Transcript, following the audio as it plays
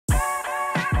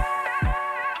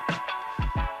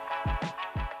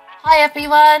Hi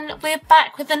everyone, we're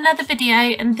back with another video,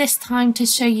 and this time to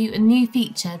show you a new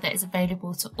feature that is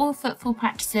available to all footfall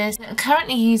practices that are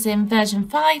currently using version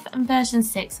 5 and version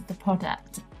 6 of the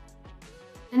product.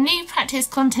 The new practice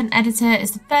content editor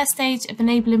is the first stage of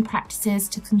enabling practices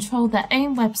to control their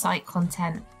own website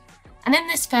content. And in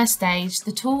this first stage,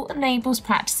 the tool enables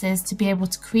practices to be able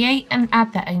to create and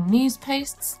add their own news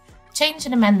posts, change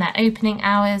and amend their opening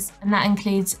hours, and that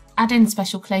includes adding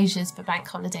special closures for bank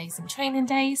holidays and training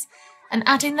days, and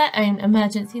adding their own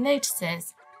emergency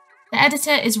notices. The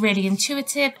editor is really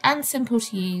intuitive and simple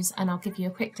to use, and I'll give you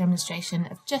a quick demonstration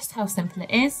of just how simple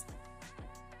it is.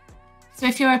 So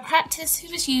if you're a practice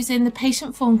who is using the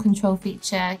patient form control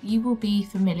feature, you will be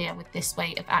familiar with this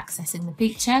way of accessing the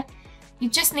feature. You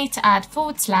just need to add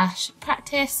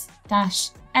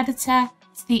 /practice-editor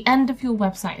to the end of your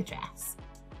website address.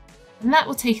 And that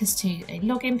will take us to a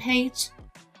login page.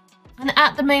 And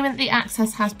at the moment, the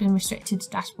access has been restricted to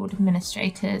dashboard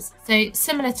administrators. So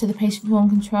similar to the patient form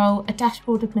control, a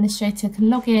dashboard administrator can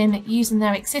log in using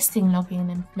their existing login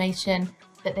information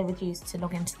that they would use to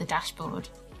log into the dashboard.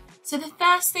 So the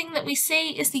first thing that we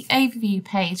see is the overview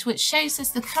page, which shows us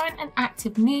the current and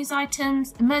active news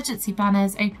items, emergency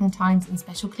banners, opening times and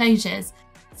special closures.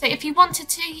 So if you wanted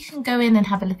to, you can go in and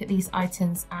have a look at these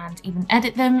items and even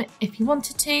edit them if you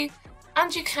wanted to.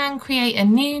 And you can create a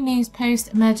new news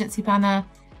post, emergency banner,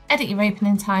 edit your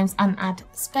opening times and add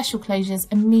special closures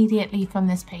immediately from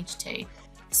this page too.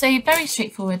 So very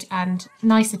straightforward and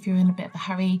nice if you're in a bit of a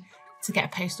hurry to get a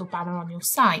post or banner on your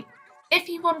site. If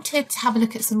you wanted to have a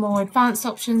look at some more advanced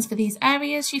options for these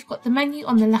areas, you've got the menu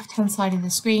on the left hand side of the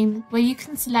screen where you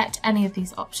can select any of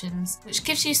these options, which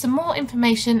gives you some more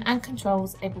information and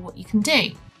controls over what you can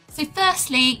do. So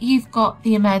firstly, you've got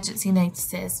the emergency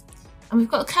notices. And we've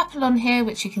got a couple on here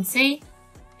which you can see.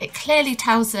 It clearly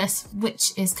tells us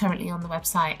which is currently on the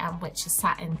website and which is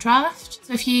sat in draft.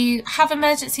 So if you have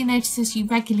emergency notices you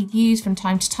regularly use from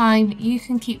time to time, you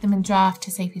can keep them in draft to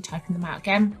save you typing them out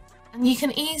again. And you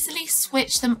can easily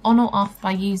switch them on or off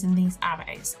by using these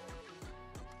arrows.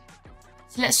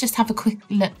 So let's just have a quick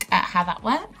look at how that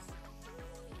works.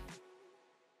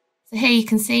 So here you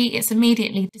can see it's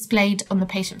immediately displayed on the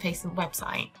patient-facing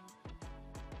website.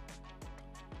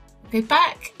 Go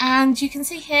back and you can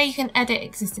see here you can edit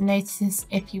existing notices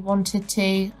if you wanted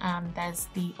to, and there's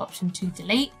the option to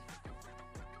delete.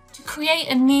 To create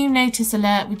a new notice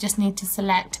alert, we just need to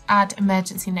select add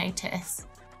emergency notice.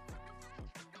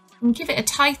 And give it a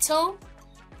title,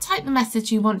 type the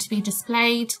message you want to be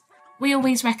displayed. We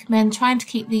always recommend trying to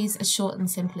keep these as short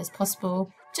and simple as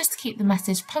possible, just to keep the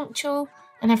message punctual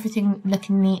and everything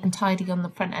looking neat and tidy on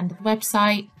the front end of the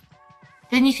website.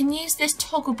 Then you can use this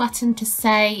toggle button to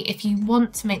say if you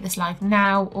want to make this live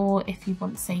now or if you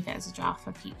want to save it as a draft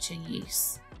for future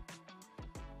use.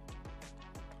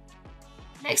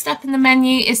 Next up in the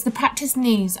menu is the practice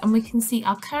news, and we can see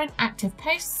our current active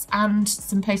posts and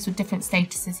some posts with different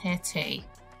statuses here too.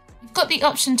 You've got the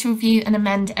option to review and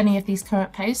amend any of these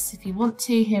current posts if you want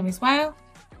to here as well.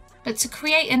 But to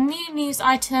create a new news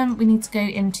item, we need to go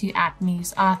into add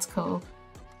news article.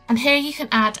 And here you can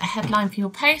add a headline for your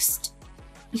post.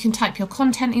 You can type your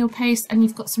content in your post, and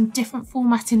you've got some different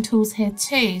formatting tools here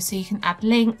too, so you can add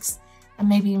links and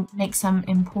maybe make some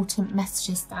important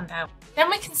messages stand out. Then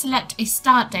we can select a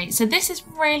start date. So this is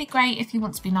really great if you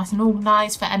want to be nice and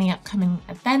organised for any upcoming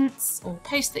events or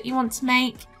posts that you want to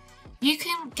make. You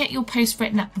can get your post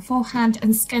written up beforehand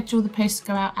and schedule the post to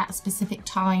go out at a specific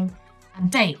time and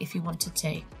date if you wanted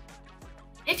to.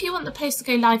 If you want the post to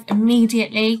go live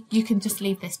immediately, you can just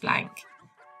leave this blank.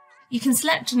 You can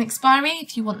select an expiry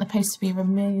if you want the post to be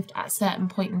removed at a certain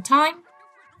point in time,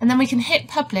 and then we can hit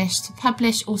publish to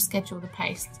publish or schedule the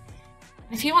post.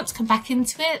 And if you want to come back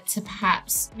into it to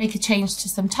perhaps make a change to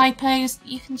some typos,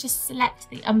 you can just select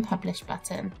the unpublish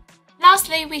button.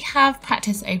 Lastly, we have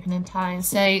practice opening times.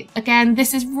 So again,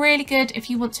 this is really good if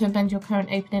you want to amend your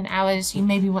current opening hours. You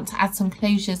maybe want to add some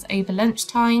closures over lunch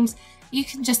times. You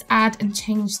can just add and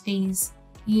change these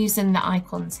using the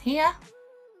icons here.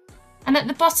 And at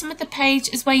the bottom of the page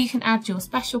is where you can add your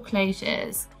special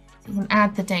closures. So you can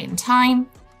add the date and time,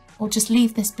 or just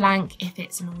leave this blank if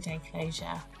it's an all-day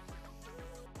closure.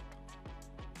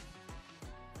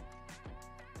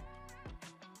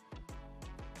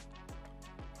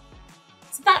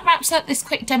 So that wraps up this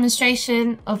quick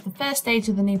demonstration of the first stage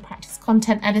of the new practice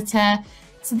content editor.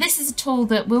 So this is a tool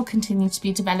that will continue to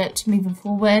be developed moving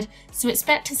forward, so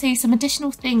expect to see some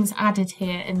additional things added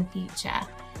here in the future.